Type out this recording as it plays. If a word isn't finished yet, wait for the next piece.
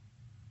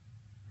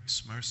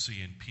Grace,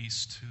 mercy, and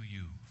peace to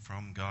you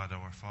from God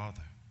our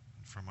Father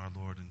and from our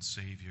Lord and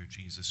Savior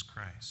Jesus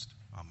Christ.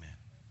 Amen.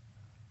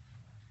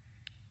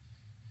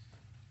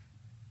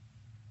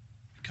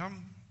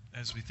 Come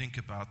as we think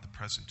about the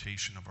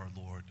presentation of our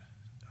Lord.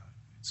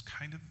 It's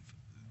kind of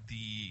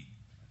the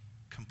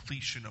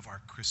completion of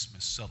our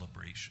Christmas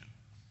celebration.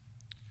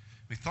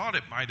 We thought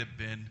it might have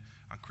been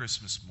on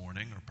Christmas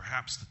morning or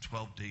perhaps the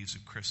 12 days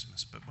of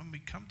Christmas, but when we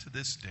come to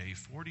this day,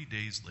 40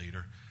 days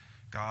later,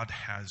 God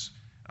has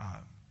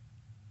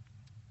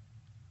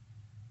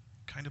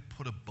kind of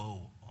put a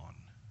bow on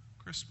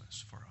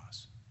Christmas for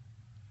us.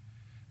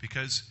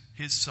 Because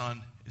his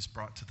Son is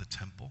brought to the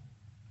temple.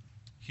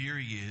 Here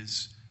he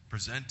is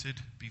presented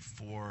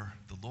before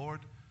the Lord.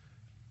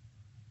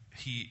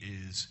 He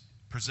is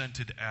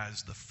presented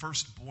as the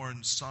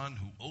firstborn son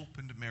who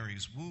opened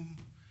Mary's womb.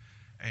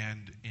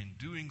 And in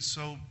doing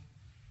so,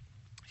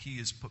 he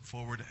is put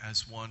forward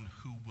as one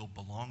who will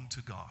belong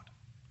to God.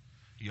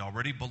 He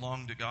already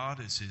belonged to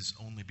God as his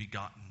only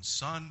begotten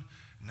Son.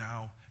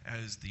 Now,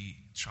 as the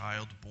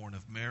child born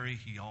of Mary,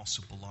 he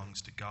also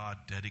belongs to God,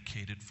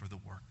 dedicated for the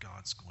work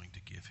God's going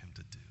to give him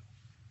to do.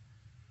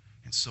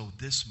 And so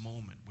this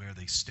moment where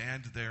they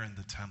stand there in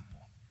the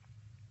temple,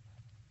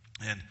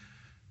 and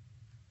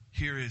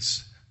here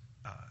is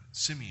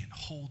Simeon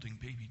holding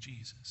baby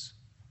Jesus.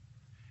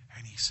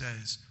 And he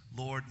says,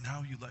 Lord,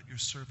 now you let your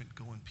servant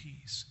go in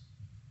peace.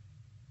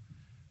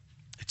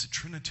 It's a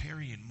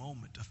Trinitarian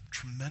moment of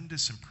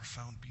tremendous and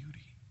profound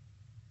beauty.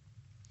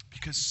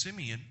 Because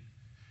Simeon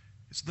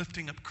is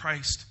lifting up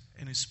Christ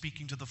and is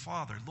speaking to the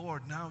Father.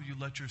 Lord, now you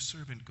let your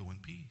servant go in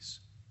peace.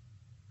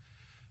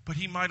 But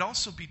he might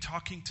also be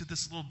talking to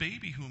this little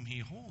baby whom he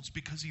holds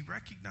because he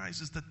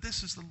recognizes that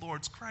this is the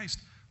Lord's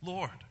Christ.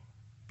 Lord,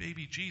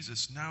 baby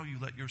Jesus, now you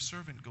let your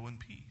servant go in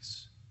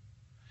peace.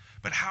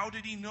 But how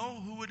did he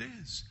know who it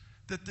is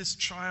that this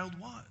child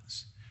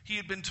was? He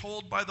had been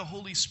told by the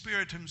Holy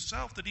Spirit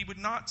himself that he would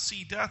not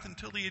see death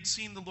until he had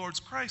seen the Lord's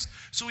Christ.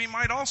 So he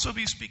might also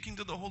be speaking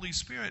to the Holy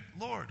Spirit.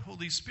 Lord,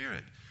 Holy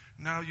Spirit,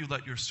 now you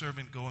let your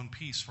servant go in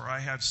peace, for I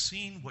have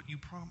seen what you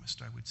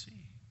promised I would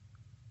see.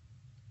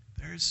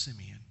 There is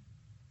Simeon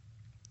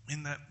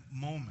in that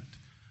moment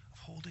of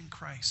holding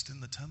Christ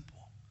in the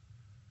temple,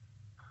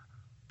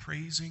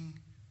 praising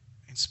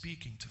and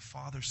speaking to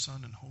Father,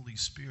 Son, and Holy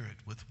Spirit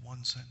with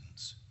one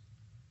sentence.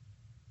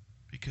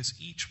 Because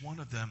each one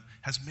of them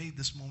has made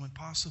this moment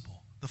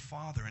possible. The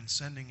Father in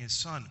sending his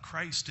Son,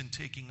 Christ in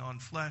taking on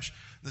flesh,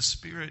 the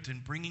Spirit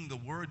in bringing the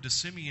word to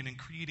Simeon and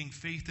creating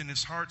faith in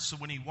his heart, so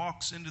when he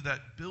walks into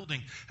that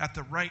building at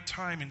the right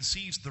time and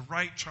sees the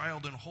right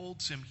child and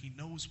holds him, he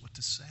knows what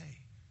to say.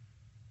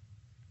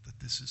 That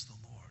this is the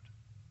Lord.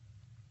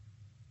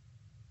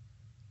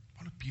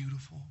 What a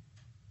beautiful,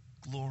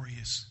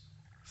 glorious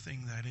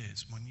thing that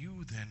is. When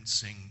you then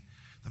sing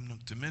the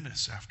Nunc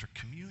Dimittis after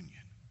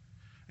communion,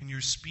 and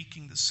you're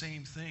speaking the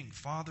same thing,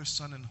 Father,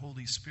 Son, and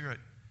Holy Spirit,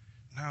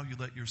 now you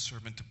let your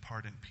servant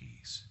depart in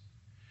peace.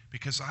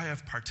 Because I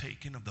have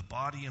partaken of the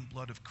body and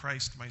blood of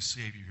Christ, my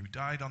Savior, who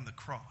died on the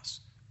cross.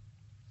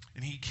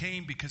 And he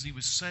came because he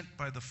was sent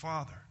by the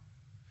Father.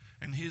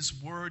 And his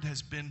word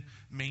has been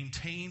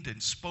maintained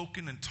and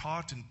spoken and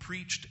taught and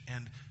preached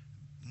and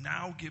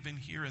now given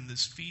here in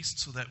this feast,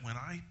 so that when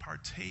I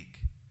partake,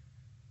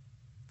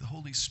 the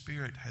Holy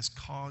Spirit has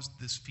caused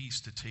this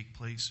feast to take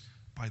place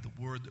by the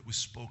word that was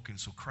spoken.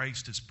 So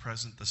Christ is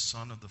present, the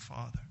Son of the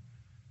Father.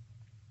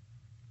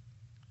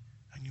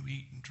 And you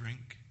eat and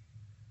drink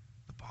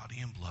the body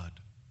and blood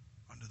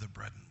under the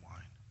bread and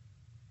wine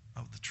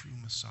of the true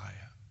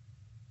Messiah.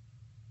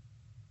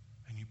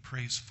 And you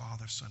praise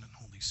Father, Son, and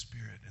Holy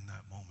Spirit in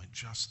that moment,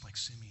 just like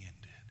Simeon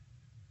did.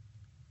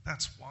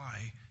 That's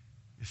why,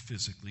 if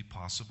physically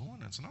possible,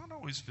 and it's not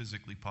always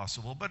physically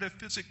possible, but if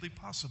physically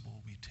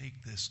possible, we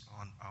take this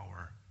on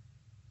our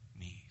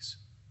knees.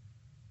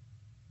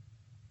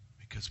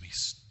 Because we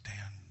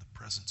stand in the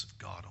presence of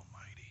God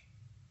Almighty.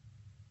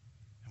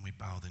 And we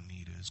bow the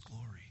knee to his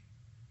glory.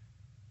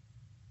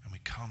 And we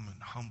come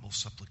in humble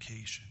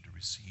supplication to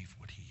receive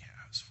what he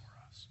has for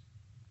us.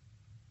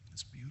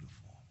 It's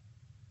beautiful.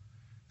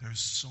 There's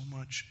so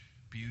much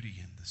beauty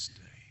in this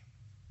day.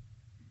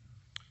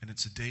 And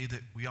it's a day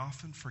that we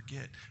often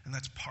forget. And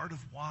that's part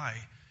of why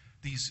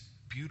these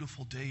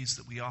beautiful days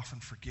that we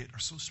often forget are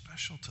so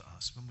special to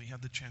us when we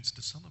have the chance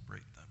to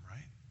celebrate them,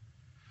 right?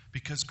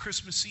 Because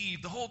Christmas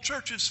Eve, the whole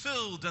church is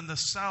filled and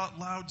the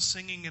loud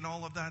singing and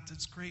all of that,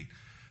 that's great.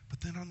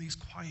 But then on these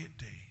quiet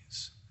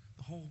days,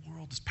 the whole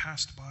world is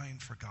passed by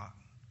and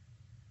forgotten.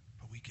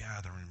 But we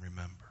gather and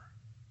remember.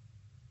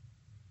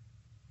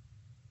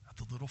 At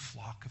the little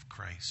flock of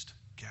Christ,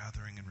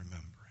 gathering and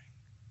remembering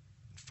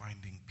and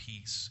finding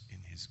peace in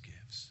his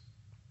gifts.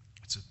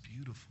 It's a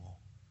beautiful,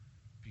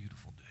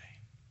 beautiful day.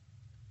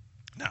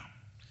 Now,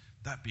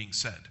 that being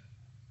said,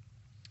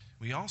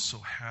 we also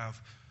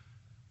have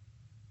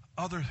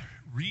other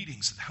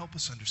readings that help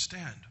us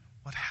understand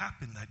what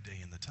happened that day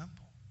in the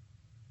temple.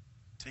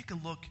 Take a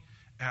look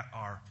at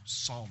our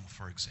psalm,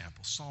 for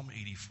example, Psalm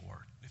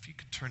 84. If you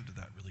could turn to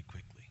that really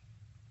quickly.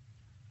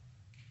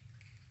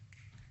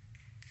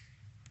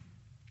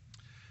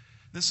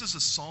 This is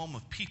a psalm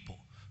of people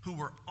who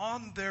were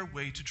on their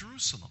way to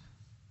Jerusalem.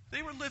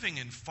 They were living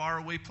in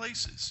faraway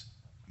places,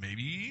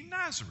 maybe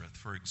Nazareth,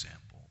 for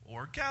example,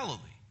 or Galilee.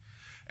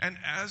 And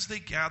as they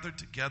gathered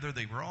together,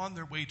 they were on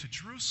their way to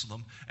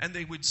Jerusalem, and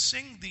they would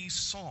sing these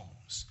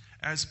psalms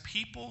as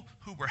people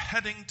who were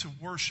heading to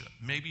worship,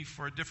 maybe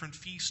for a different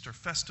feast or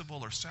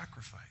festival or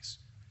sacrifice.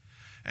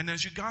 And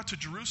as you got to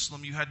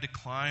Jerusalem, you had to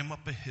climb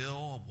up a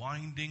hill, a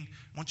winding.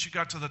 Once you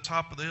got to the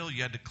top of the hill,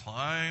 you had to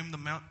climb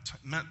the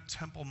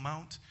Temple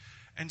Mount.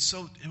 And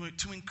so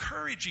to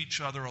encourage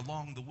each other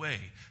along the way,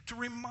 to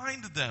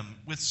remind them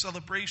with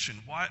celebration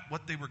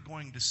what they were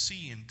going to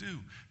see and do,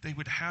 they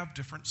would have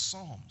different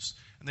psalms.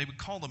 And they would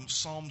call them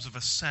psalms of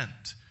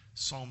ascent,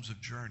 psalms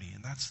of journey.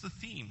 And that's the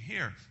theme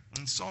here.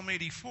 In Psalm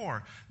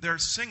 84, they're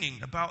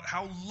singing about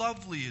how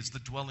lovely is the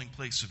dwelling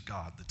place of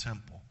God, the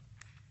temple,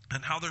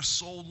 and how their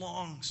soul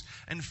longs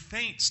and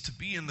faints to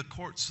be in the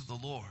courts of the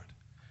Lord.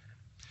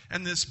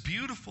 And this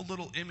beautiful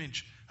little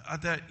image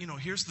that,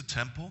 here's the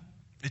temple.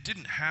 It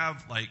didn't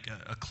have like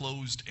a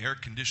closed air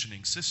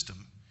conditioning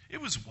system. It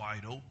was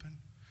wide open.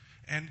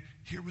 And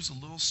here was a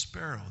little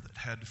sparrow that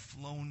had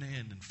flown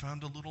in and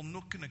found a little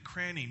nook and a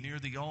cranny near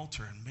the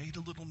altar and made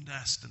a little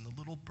nest, and the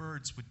little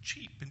birds would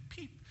cheep and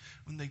peep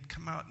when they'd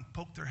come out and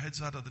poke their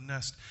heads out of the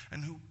nest.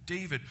 And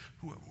David,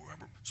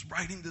 whoever was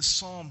writing this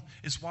psalm,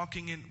 is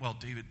walking in. Well,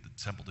 David,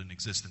 the temple didn't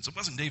exist then, so it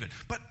wasn't David.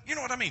 But you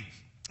know what I mean.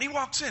 He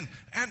walks in,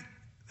 and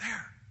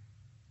there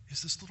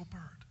is this little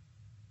bird.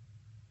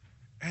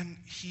 And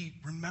he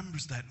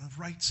remembers that and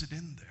writes it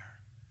in there.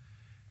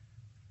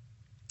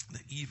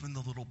 That even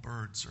the little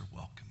birds are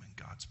welcome in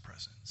God's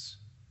presence.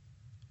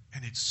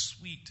 And it's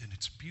sweet and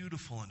it's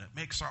beautiful, and it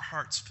makes our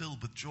hearts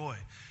filled with joy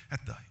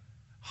at the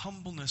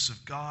humbleness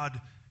of God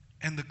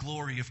and the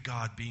glory of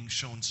God being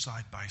shown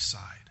side by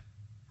side,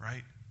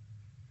 right?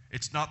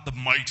 It's not the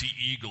mighty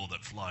eagle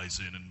that flies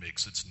in and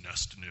makes its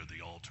nest near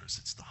the altars.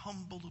 It's the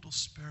humble little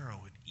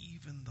sparrow, and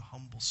even the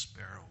humble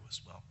sparrow is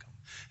welcome.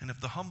 And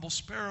if the humble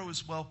sparrow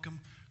is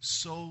welcome,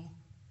 so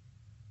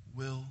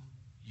will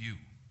you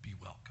be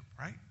welcome,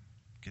 right?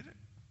 Get it?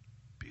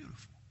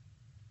 Beautiful.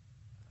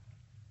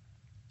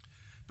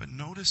 But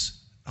notice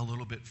a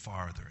little bit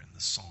farther in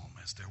the psalm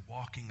as they're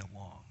walking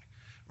along.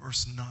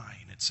 Verse 9,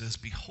 it says,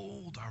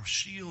 "Behold our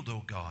shield,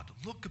 O God.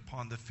 Look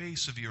upon the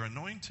face of your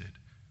anointed."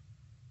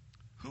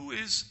 Who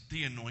is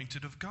the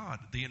anointed of God?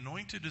 The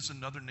anointed is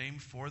another name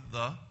for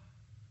the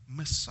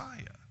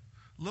Messiah.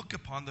 Look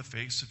upon the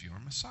face of your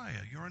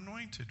Messiah, your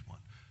anointed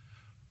one.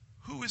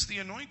 Who is the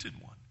anointed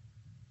one?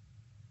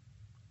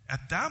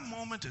 At that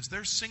moment, as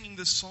they're singing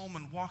this psalm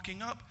and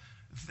walking up,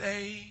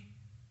 they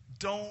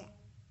don't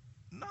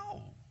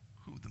know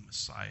who the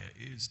Messiah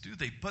is, do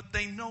they? But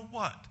they know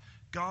what?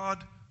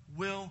 God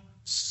will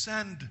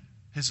send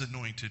his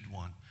anointed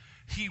one.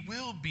 He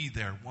will be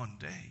there one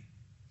day.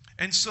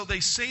 And so they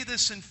say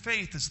this in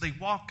faith as they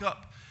walk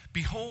up.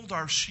 "Behold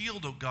our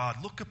shield, O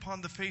God. Look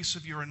upon the face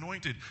of your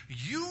anointed."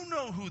 You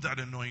know who that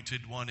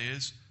anointed one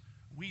is.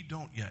 We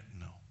don't yet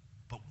know.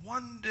 But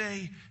one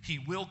day he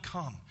will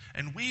come.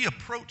 And we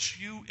approach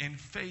you in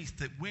faith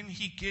that when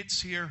he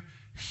gets here,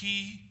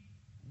 he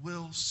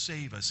will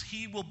save us.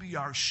 He will be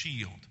our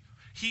shield.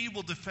 He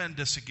will defend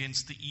us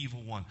against the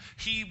evil one.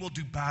 He will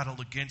do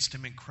battle against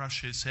him and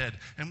crush his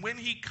head. And when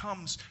he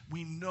comes,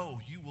 we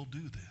know you will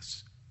do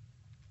this.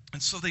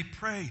 And so they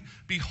pray,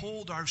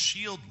 "Behold our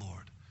shield,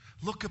 Lord.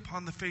 Look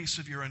upon the face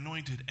of your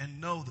anointed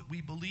and know that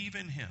we believe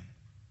in him,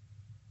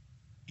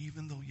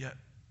 even though yet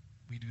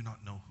we do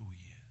not know who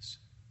he is."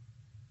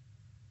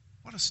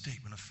 What a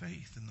statement of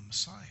faith in the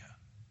Messiah.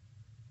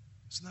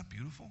 Isn't that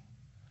beautiful?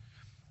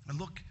 And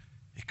look,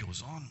 it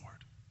goes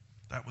onward.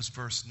 That was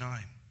verse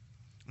 9.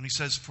 And he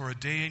says, "For a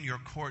day in your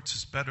courts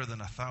is better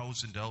than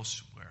 1,000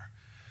 elsewhere."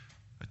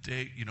 A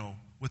day,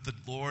 with the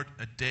Lord,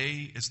 a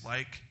day is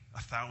like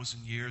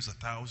 1,000 years.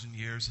 1,000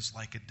 years is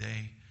like a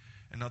day.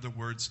 In other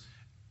words,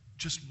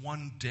 just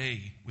one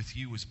day with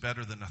you is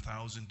better than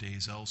 1,000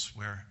 days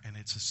elsewhere. And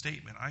it's a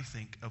statement, I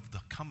think, of the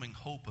coming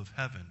hope of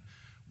heaven.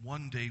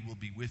 One day we'll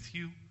be with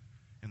you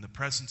in the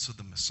presence of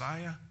the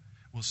Messiah.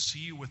 We'll see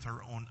you with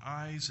our own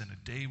eyes, and a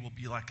day will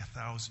be like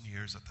 1,000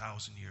 years.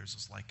 1,000 years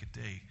is like a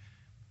day.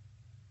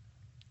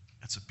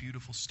 It's a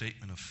beautiful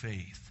statement of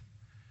faith.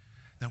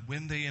 That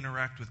when they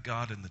interact with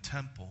God in the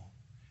temple,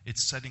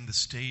 it's setting the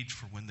stage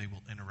for when they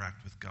will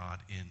interact with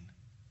God in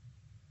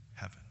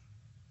heaven.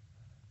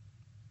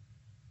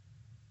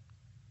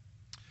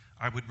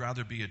 "I would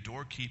rather be a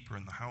doorkeeper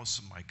in the house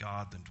of my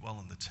God than dwell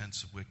in the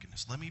tents of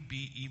wickedness." Let me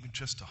be even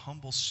just a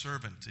humble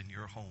servant in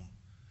your home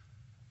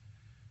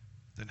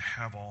than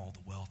have all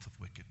the wealth of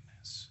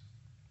wickedness.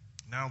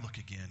 Now look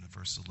again at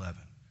verse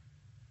 11.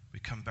 We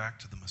come back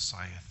to the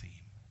Messiah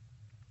theme.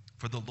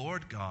 "For the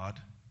Lord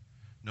God,"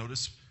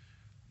 notice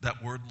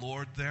that word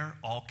Lord there,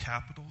 all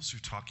capitals, you're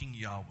talking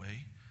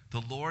Yahweh.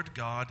 "The Lord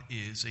God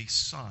is a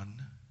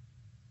sun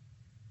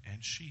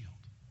and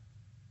shield.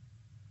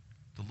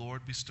 The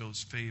Lord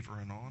bestows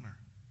favor and honor."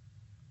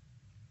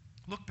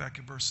 Look back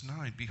at verse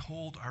 9.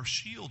 "Behold our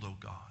shield, O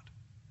God."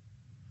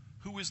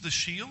 Who is the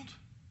shield?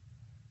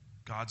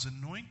 God's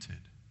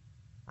anointed.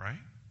 right?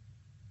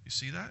 You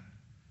see that?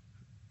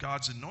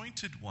 God's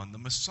anointed one, the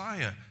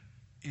Messiah,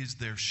 is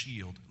their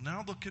shield.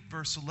 Now look at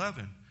verse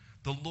 11.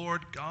 The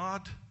Lord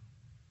God,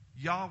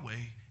 Yahweh,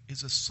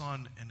 is a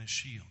sun and a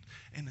shield.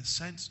 In a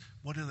sense,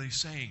 what are they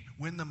saying?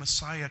 When the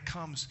Messiah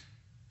comes,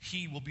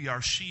 he will be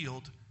our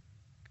shield.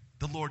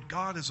 The Lord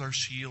God is our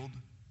shield.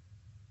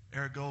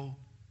 Ergo,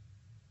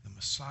 the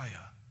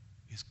Messiah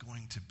is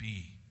going to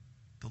be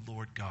the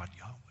Lord God,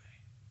 Yahweh.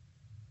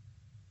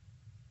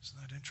 Isn't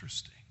that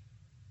interesting?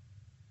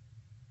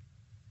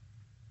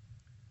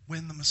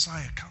 When the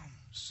Messiah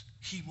comes,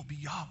 he will be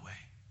Yahweh,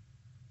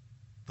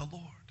 the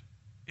Lord,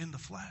 in the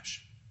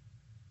flesh.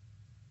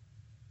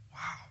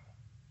 Wow.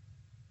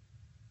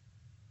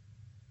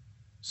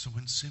 So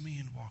when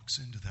Simeon walks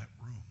into that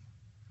room,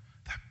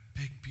 that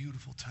big,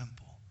 beautiful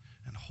temple,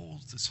 and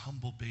holds this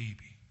humble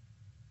baby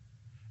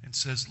and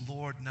says,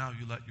 Lord, now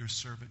you let your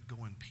servant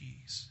go in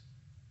peace.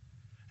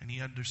 And he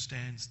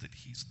understands that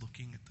he's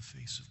looking at the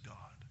face of God.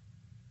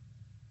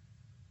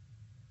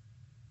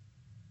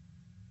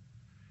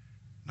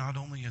 Not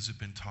only has it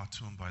been taught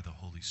to him by the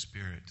Holy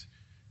Spirit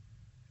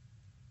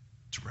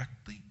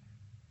directly,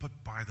 but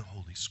by the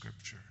Holy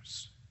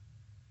Scriptures,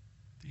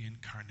 the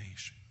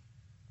incarnation.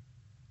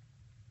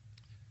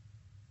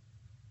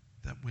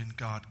 That when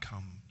God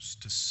comes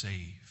to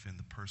save in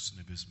the person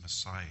of his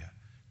Messiah,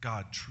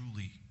 God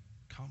truly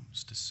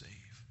comes to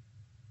save.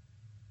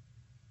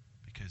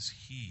 Because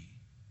he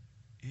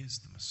is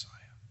the Messiah.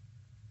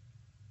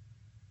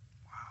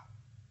 Wow.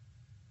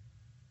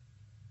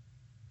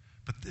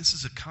 But this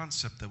is a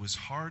concept that was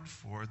hard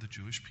for the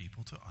Jewish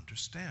people to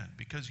understand.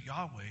 Because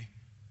Yahweh,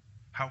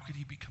 how could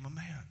he become a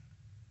man?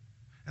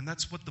 And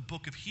that's what the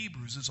book of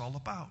Hebrews is all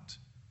about.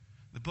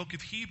 The book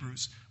of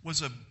Hebrews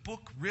was a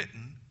book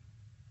written,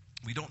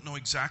 we don't know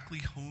exactly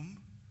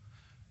whom,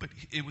 but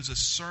it was a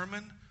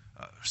sermon,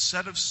 a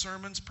set of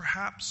sermons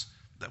perhaps,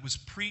 that was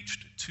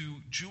preached to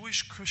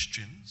Jewish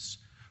Christians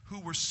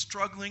who were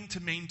struggling to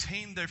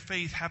maintain their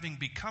faith, having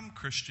become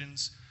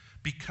Christians,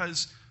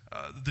 because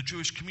the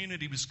Jewish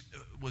community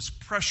was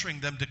pressuring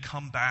them to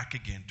come back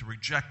again, to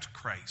reject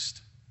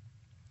Christ.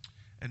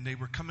 And they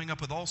were coming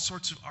up with all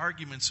sorts of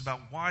arguments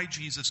about why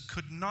Jesus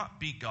could not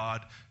be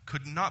God,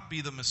 could not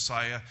be the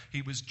Messiah.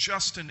 He was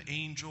just an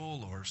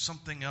angel or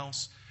something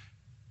else.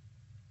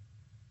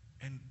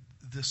 And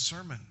the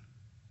sermon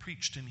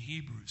preached in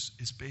Hebrews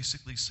is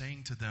basically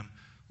saying to them,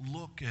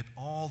 look at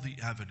all the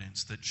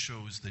evidence that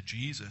shows that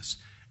Jesus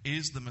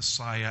is the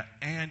Messiah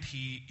and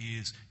he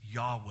is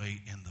Yahweh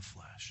in the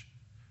flesh.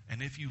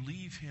 And if you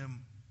leave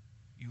him,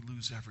 you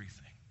lose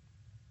everything.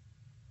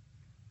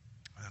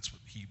 That's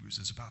what Hebrews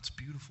is about. It's a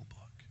beautiful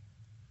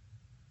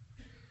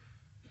book.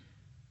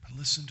 But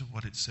listen to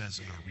what it says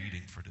in our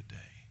reading for today.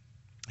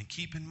 And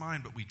keep in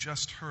mind what we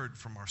just heard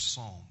from our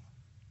psalm.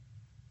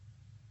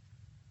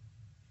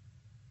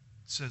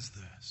 It says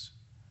this.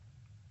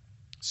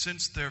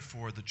 Since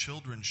therefore the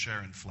children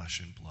share in flesh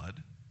and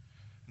blood,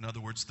 in other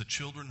words, the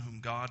children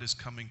whom God is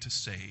coming to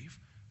save,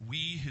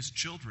 we, his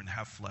children,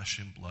 have flesh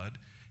and blood,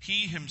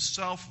 he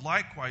himself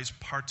likewise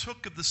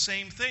partook of the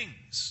same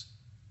things.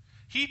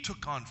 He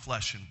took on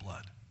flesh and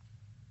blood,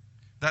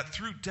 that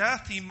through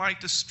death he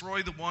might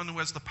destroy the one who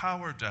has the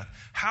power of death.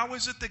 How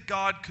is it that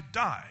God could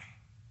die,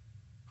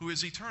 who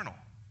is eternal,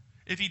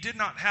 if he did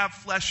not have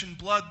flesh and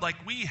blood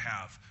like we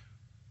have,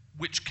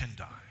 which can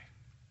die?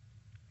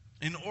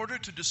 In order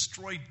to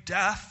destroy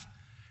death,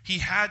 he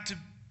had to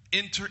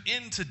enter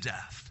into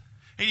death.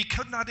 And he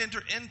could not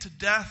enter into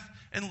death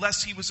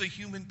unless he was a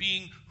human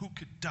being who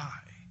could die.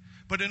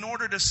 But in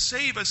order to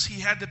save us, he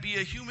had to be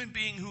a human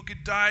being who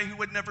could die, who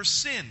had never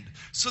sinned,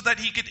 so that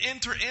he could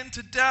enter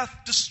into death,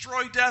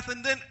 destroy death,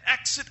 and then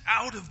exit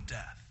out of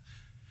death.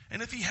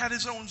 And if he had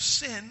his own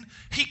sin,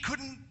 he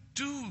couldn't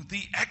do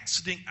the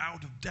exiting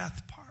out of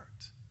death part,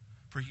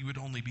 for he would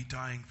only be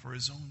dying for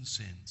his own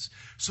sins.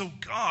 So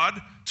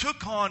God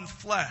took on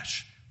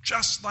flesh,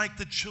 just like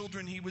the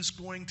children he was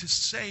going to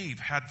save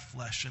had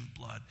flesh and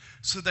blood,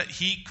 so that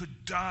he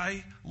could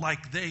die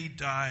like they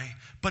die,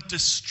 but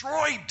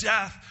destroy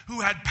death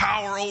who had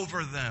power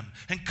over them,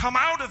 and come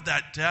out of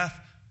that death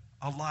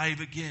alive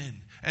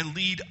again, and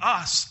lead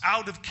us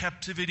out of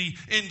captivity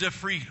into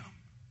freedom.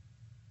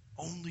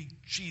 Only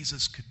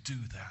Jesus could do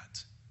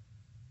that.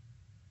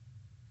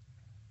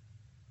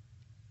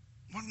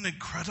 What an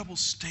incredible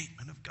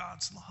statement of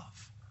God's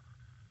love.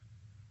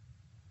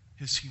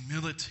 His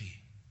humility,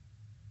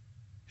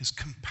 his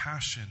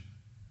compassion,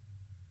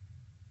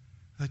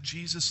 that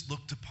Jesus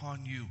looked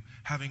upon you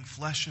having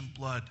flesh and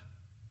blood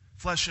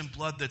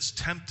that's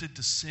tempted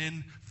to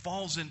sin,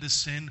 falls into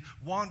sin,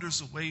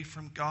 wanders away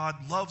from God,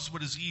 loves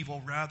what is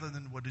evil rather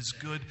than what is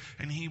good,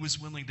 and he was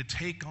willing to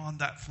take on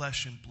that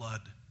flesh and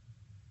blood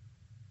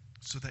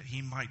so that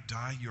he might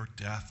die your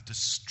death,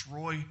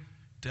 destroy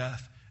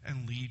death,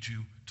 and lead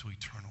you to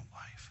eternal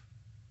life.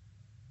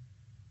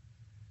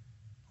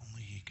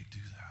 Only he could do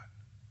that.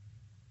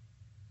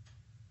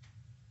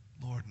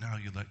 Lord, now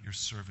you let your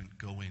servant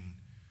go in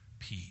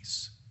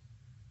peace,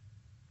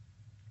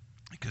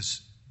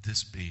 because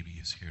this baby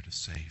is here to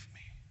save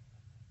me.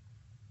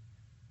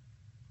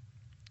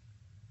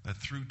 that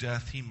through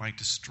death he might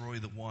destroy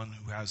the one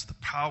who has the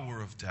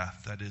power of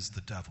death, that is, the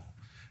devil,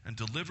 and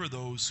deliver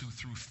those who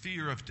through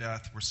fear of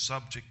death were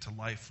subject to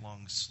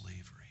lifelong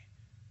slavery.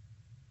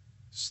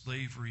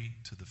 Slavery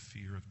to the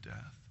fear of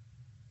death.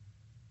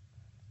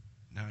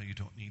 Now you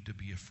don't need to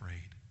be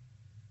afraid,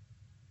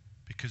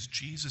 because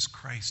Jesus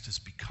Christ has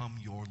become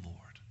your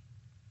Lord.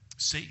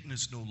 Satan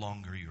is no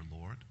longer your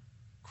Lord.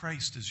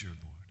 Christ is your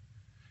Lord.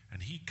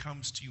 And he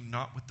comes to you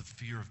not with the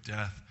fear of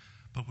death,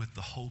 but with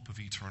the hope of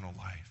eternal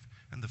life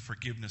and the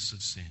forgiveness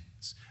of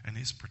sins and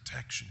his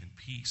protection and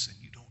peace, and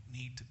you don't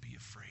need to be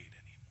afraid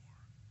anymore.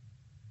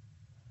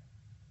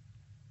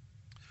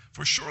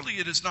 For surely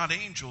it is not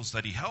angels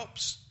that he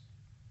helps.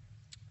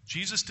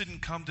 Jesus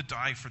didn't come to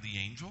die for the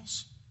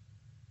angels.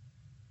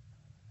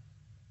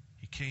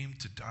 He came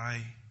to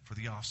die for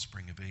the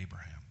offspring of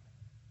Abraham.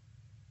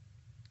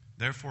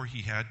 Therefore,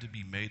 he had to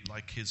be made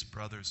like his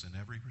brothers in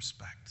every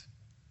respect,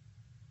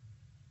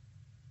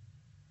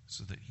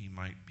 so that he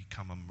might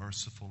become a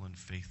merciful and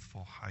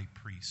faithful high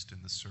priest in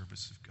the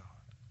service of God.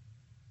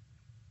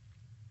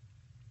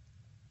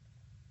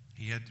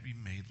 He had to be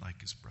made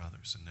like his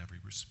brothers in every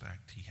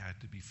respect. He had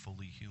to be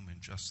fully human,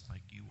 just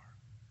like you are.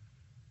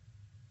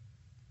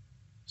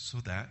 So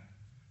that,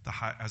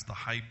 as the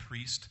high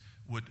priest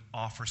would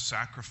offer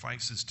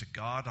sacrifices to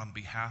God on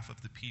behalf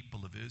of the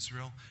people of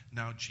Israel,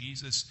 now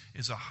Jesus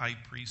is a high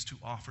priest who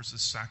offers a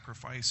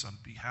sacrifice on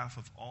behalf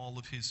of all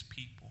of his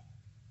people,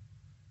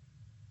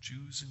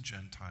 Jews and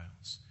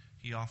Gentiles.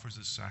 He offers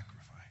a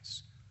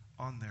sacrifice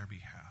on their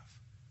behalf.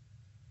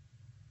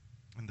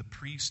 And the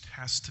priest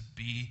has to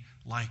be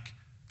like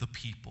the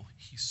people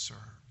he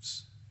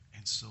serves.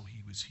 And so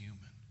he was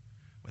human,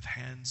 with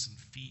hands and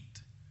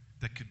feet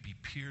that could be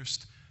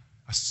pierced,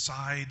 a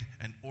side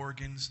and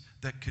organs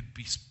that could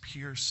be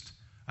pierced,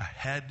 a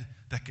head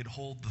that could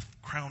hold the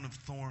crown of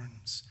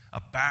thorns, a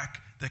back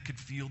that could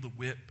feel the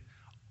whip.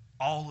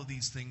 All of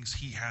these things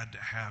he had to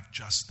have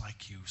just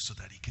like you so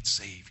that he could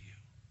save you.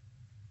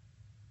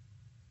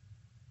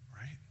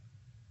 Right?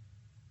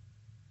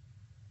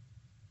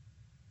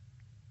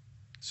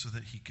 So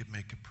that he could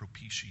make a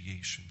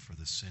propitiation for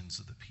the sins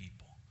of the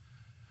people.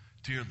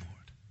 Dear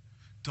Lord,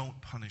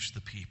 don't punish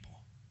the people.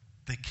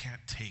 They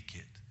can't take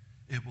it.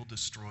 It will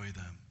destroy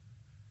them.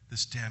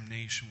 This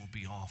damnation will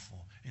be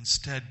awful.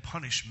 Instead,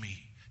 punish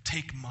me.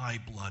 Take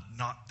my blood,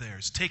 not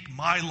theirs. Take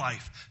my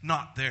life,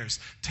 not theirs.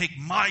 Take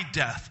my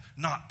death,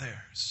 not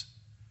theirs.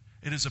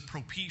 It is a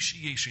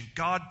propitiation.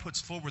 God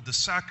puts forward the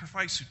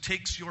sacrifice who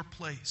takes your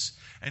place.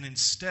 And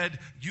instead,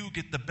 you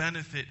get the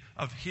benefit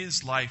of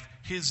his life,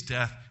 his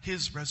death,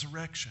 his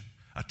resurrection.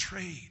 A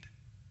trade.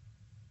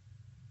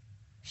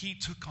 He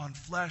took on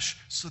flesh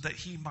so that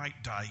he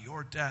might die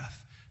your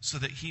death, so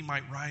that he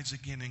might rise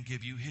again and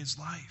give you his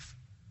life.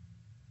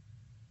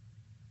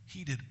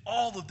 He did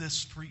all of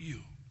this for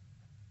you.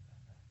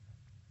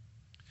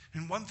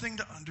 And one thing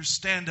to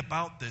understand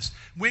about this,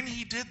 when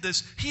he did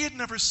this, he had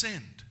never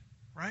sinned,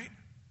 right?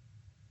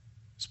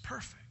 It's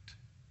perfect.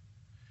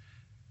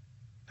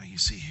 Now you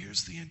see,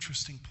 here's the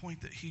interesting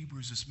point that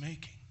Hebrews is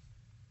making.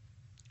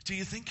 Do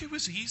you think it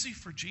was easy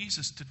for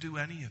Jesus to do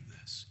any of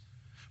this?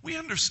 We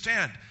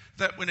understand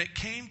that when it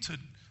came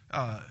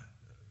to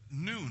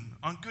noon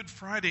on Good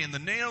Friday and the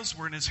nails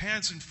were in his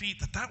hands and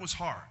feet, that was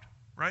hard,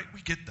 right?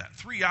 We get that.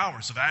 3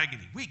 hours of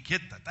agony. We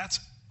get that.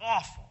 That's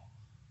awful.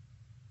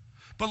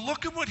 But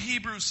look at what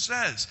Hebrews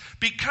says.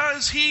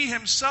 Because he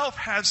himself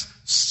has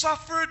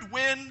suffered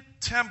when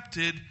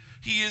tempted,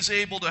 he is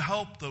able to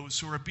help those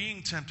who are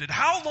being tempted.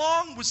 How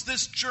long was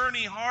this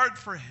journey hard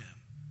for him?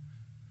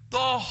 The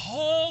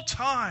whole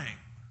time.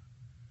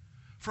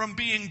 From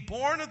being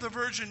born of the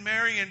Virgin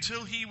Mary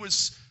until he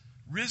was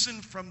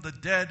risen from the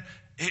dead,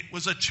 it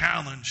was a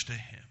challenge to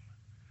him.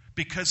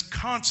 Because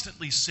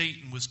constantly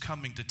Satan was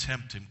coming to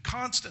tempt him.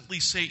 Constantly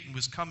Satan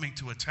was coming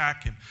to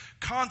attack him.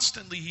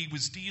 Constantly he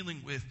was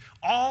dealing with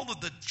all of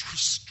the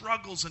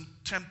struggles and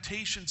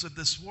temptations of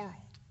this world.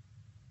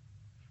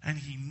 And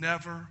he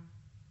never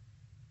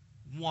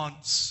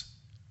once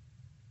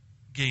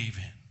gave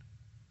in.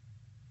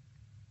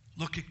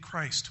 Look at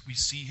Christ. We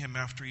see him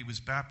after he was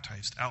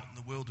baptized out in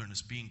the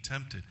wilderness being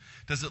tempted.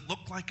 Does it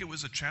look like it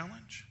was a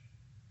challenge?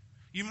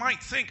 You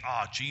might think,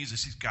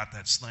 Jesus, he's got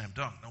that slam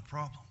dunk, no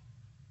problem.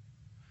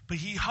 But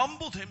he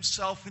humbled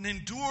himself and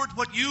endured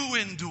what you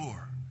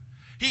endure.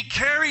 He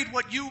carried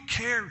what you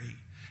carry.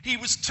 He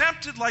was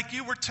tempted like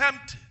you were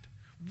tempted.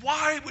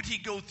 Why would he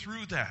go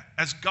through that?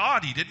 As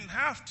God, he didn't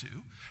have to,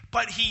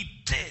 but he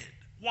did.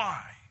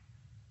 Why?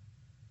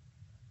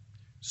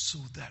 So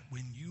that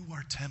when you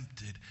are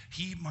tempted,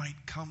 he might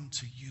come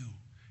to you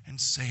and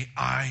say,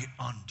 I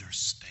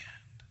understand.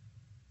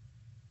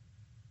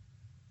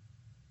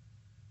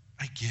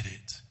 I get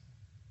it.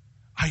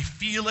 I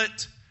feel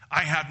it.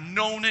 I have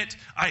known it.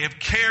 I have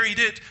carried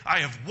it. I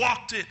have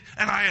walked it.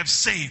 And I have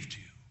saved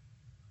you.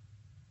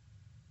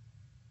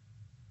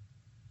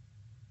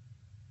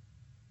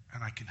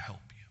 And I can help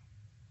you.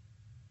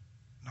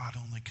 Not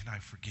only can I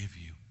forgive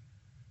you,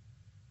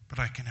 but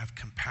I can have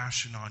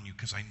compassion on you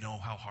because I know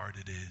how hard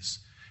it is.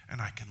 And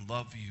I can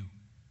love you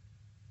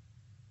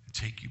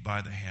take you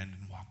by the hand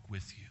and walk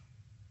with you.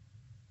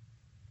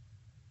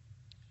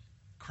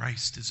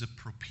 Christ is a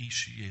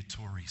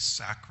propitiatory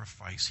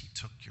sacrifice. He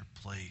took your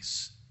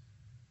place.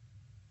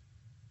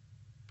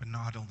 But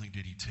not only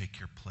did he take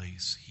your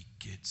place, he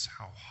gets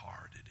how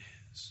hard it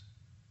is.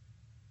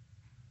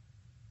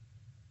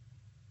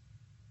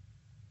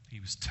 He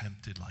was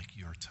tempted like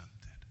you're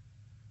tempted,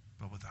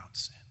 but without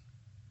sin.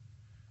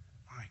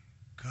 My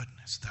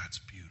goodness, that's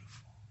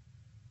beautiful.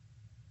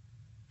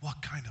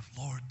 What kind of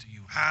Lord do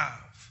you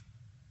have?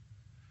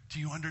 Do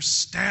you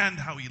understand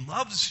how he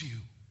loves you?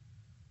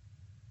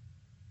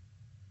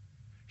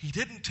 He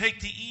didn't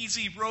take the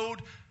easy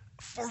road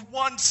for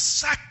 1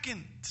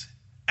 second.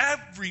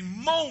 Every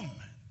moment,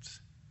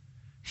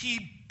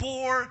 he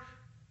bore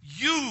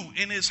you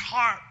in his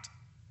heart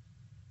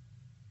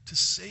to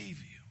save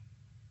you.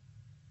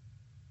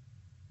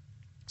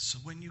 So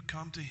when you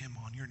come to him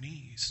on your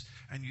knees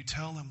and you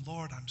tell him,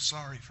 Lord, I'm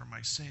sorry for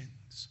my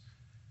sins,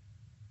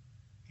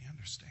 he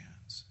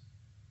understands.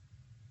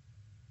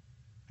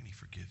 And he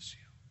forgives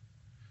you.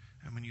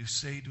 And when you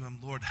say to him,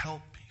 Lord,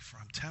 help me, for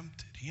I'm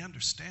tempted, he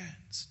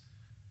understands.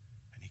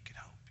 And he can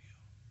help you.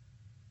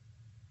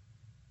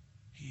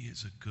 He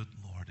is a good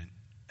Lord in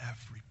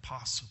every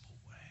possible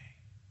way.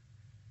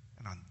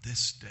 And on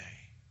this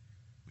day,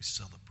 we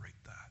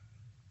celebrate that.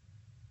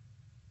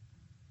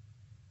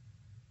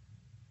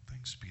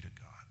 Thanks be to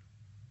God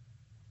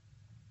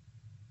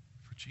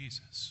for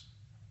Jesus.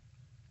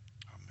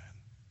 Amen.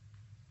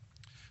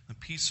 The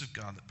peace of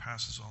God that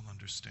passes all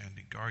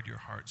understanding, guard your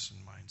hearts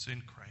and minds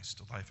in Christ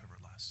to life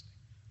everlasting.